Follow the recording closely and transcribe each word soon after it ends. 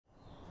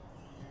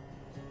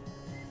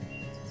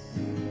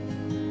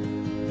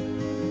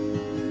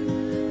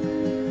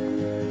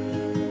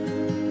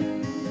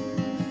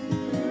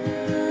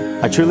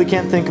I truly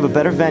can't think of a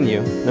better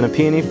venue than a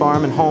peony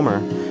farm in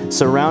Homer,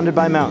 surrounded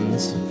by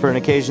mountains, for an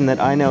occasion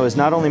that I know is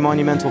not only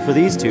monumental for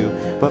these two,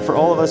 but for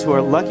all of us who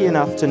are lucky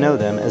enough to know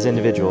them as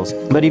individuals,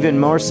 but even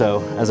more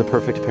so as a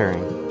perfect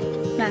pairing.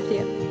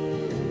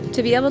 Matthew,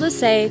 to be able to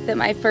say that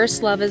my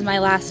first love is my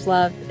last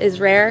love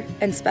is rare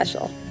and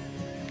special.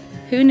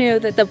 Who knew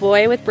that the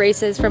boy with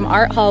braces from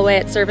Art Hallway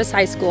at Service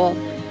High School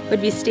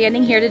would be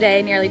standing here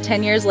today, nearly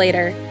 10 years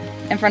later,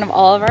 in front of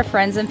all of our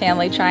friends and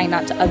family trying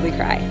not to ugly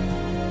cry.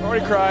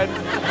 Already cried.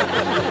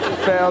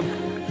 Failed.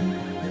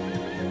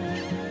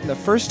 The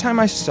first time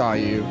I saw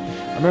you,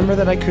 I remember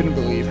that I couldn't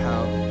believe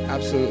how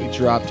absolutely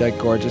drop-dead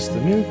gorgeous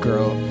the new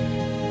girl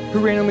who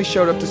randomly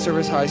showed up to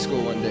Service High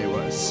School one day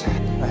was.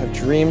 I have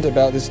dreamed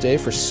about this day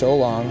for so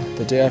long,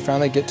 the day I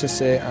finally get to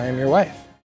say I am your wife.